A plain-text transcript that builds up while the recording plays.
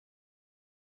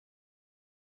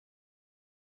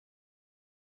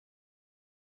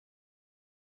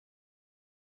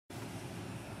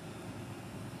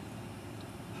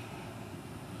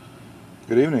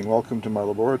Good evening, welcome to my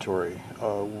laboratory.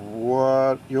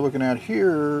 What you're looking at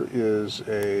here is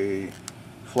a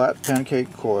flat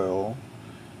pancake coil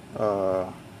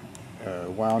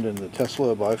wound in the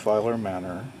Tesla Bifilar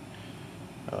manner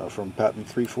from patent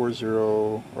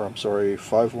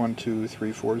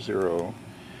 512-340.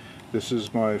 This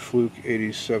is my Fluke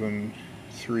 87.3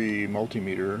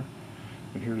 multimeter,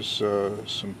 and here's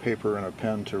some paper and a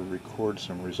pen to record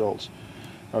some results.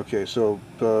 Okay, so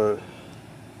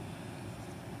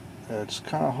it's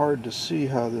kind of hard to see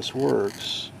how this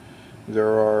works. There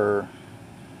are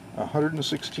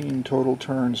 116 total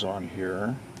turns on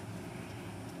here,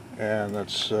 and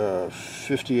that's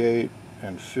 58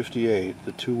 and 58,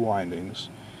 the two windings.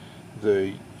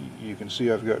 You can see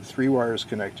I've got 3 wires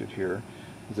connected here.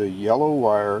 The yellow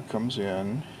wire comes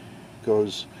in,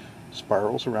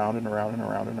 spirals around and around and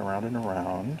around and around and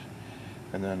around,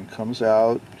 and then comes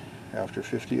out after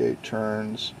 58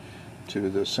 turns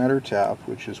to the center tap,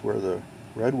 which is where the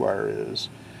red wire is,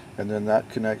 and then that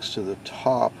connects to the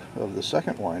top of the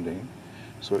second winding,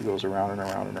 so it goes around and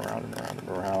around and around and around and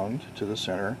around to the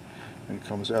center and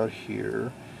comes out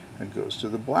here and goes to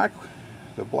the black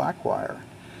wire.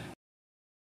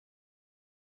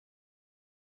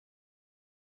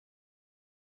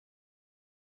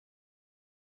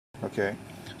 Okay,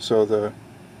 so the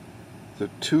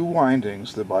two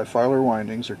windings, the bifilar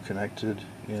windings, are connected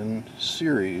in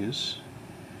series,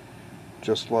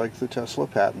 just like the Tesla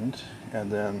patent,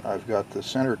 and then I've got the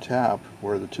center tap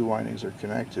where the two windings are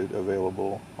connected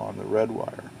available on the red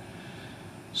wire.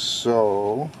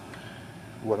 So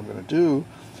what I'm going to do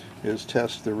is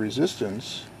test the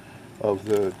resistance of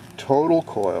the total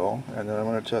coil, and then I'm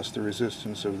going to test the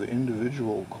resistance of the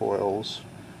individual coils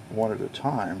one at a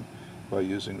time by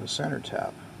using the center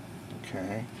tap.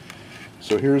 Okay,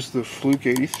 so here's the Fluke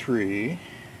 83.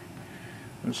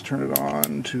 Let's turn it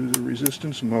on to the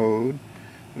resistance mode.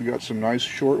 We've got some nice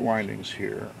short windings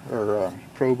here, or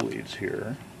probe leads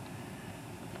here.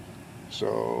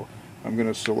 So I'm going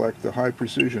to select the high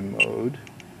precision mode.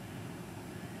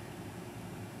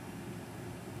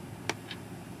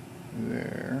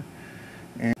 There.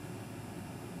 And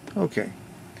okay,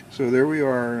 so there we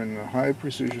are in the high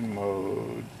precision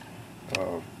mode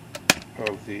of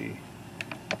the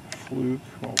Fluke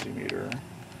multimeter.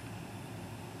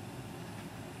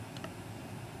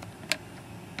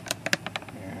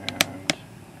 And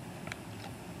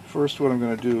first what I'm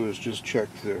going to do is just check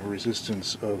the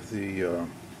resistance of the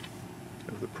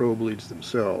probe leads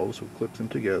themselves. We'll clip them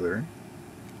together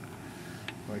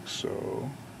like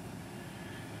so.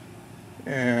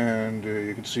 And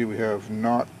you can see we have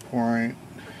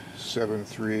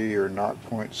 0.73 or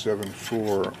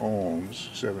 0.74 ohms,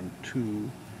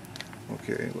 72.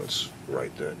 Okay, let's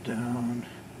write that down.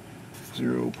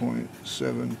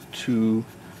 0.72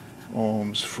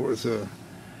 ohms for the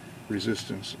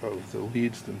resistance of the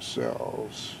leads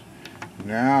themselves.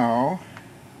 Now,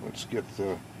 let's get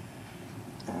the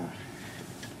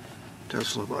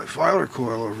Tesla Bifilar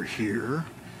coil over here,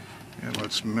 and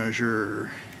let's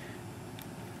measure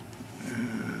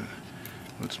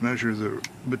the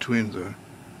between the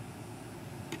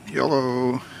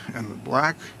yellow and the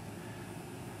black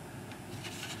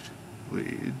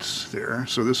leads there.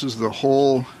 So this is the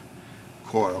whole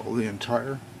coil, the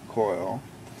entire coil.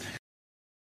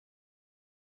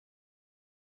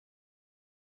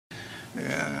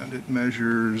 And it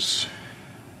measures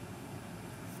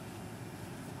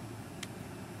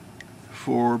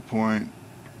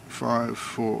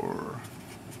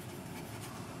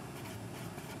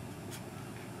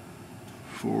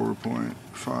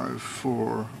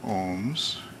 4.54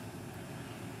 ohms.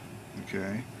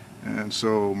 Okay, and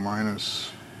so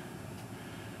minus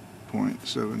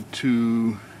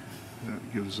 0.72,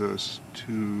 that gives us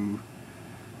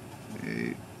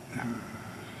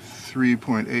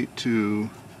 3.82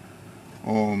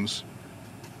 ohms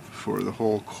for the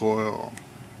whole coil,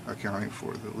 accounting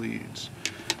for the leads.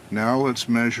 Now let's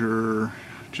measure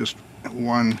just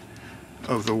one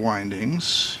of the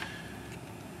windings,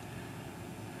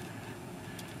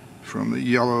 from the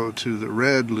yellow to the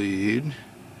red lead.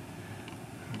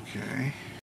 Okay.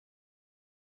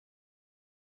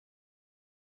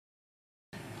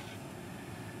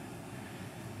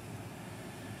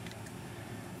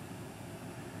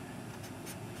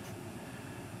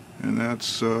 And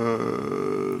that's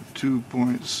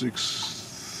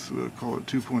 2.6, we'll call it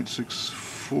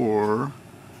 2.64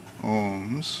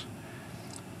 ohms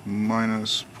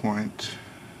minus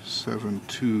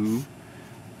 0.72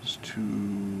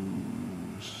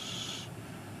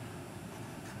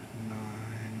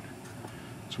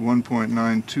 is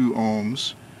 1.92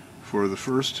 ohms for the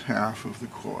first half of the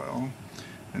coil,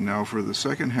 And now for the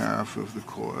second half of the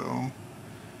coil,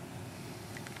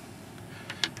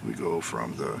 we go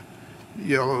from the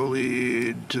yellow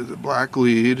lead to the black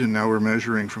lead, and now we're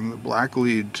measuring from the black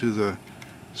lead to the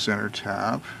center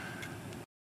tap.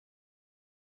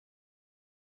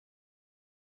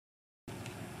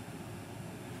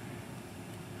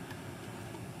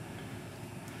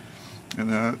 And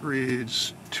that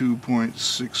reads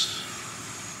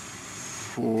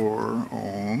 2.64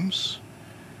 ohms.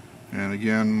 And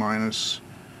again, minus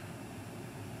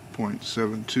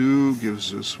 0.72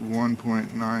 gives us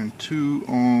 1.92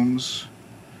 ohms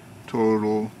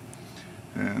total.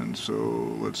 And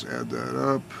so let's add that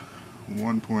up.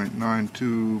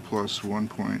 1.92 plus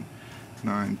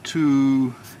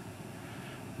 1.92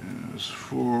 is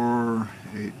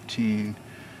 418.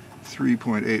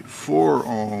 3.84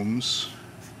 ohms.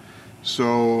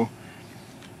 So,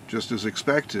 just as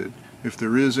expected, if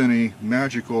there is any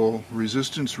magical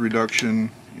resistance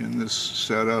reduction in this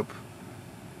setup,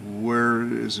 where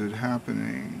is it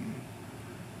happening?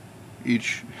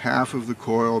 Each half of the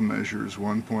coil measures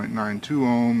 1.92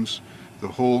 ohms, the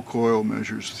whole coil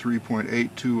measures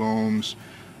 3.82 ohms,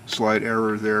 slight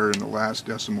error there in the last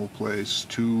decimal place,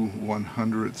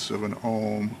 2/100ths of an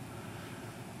ohm.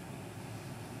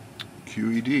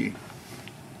 QED.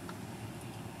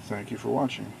 Thank you for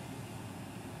watching.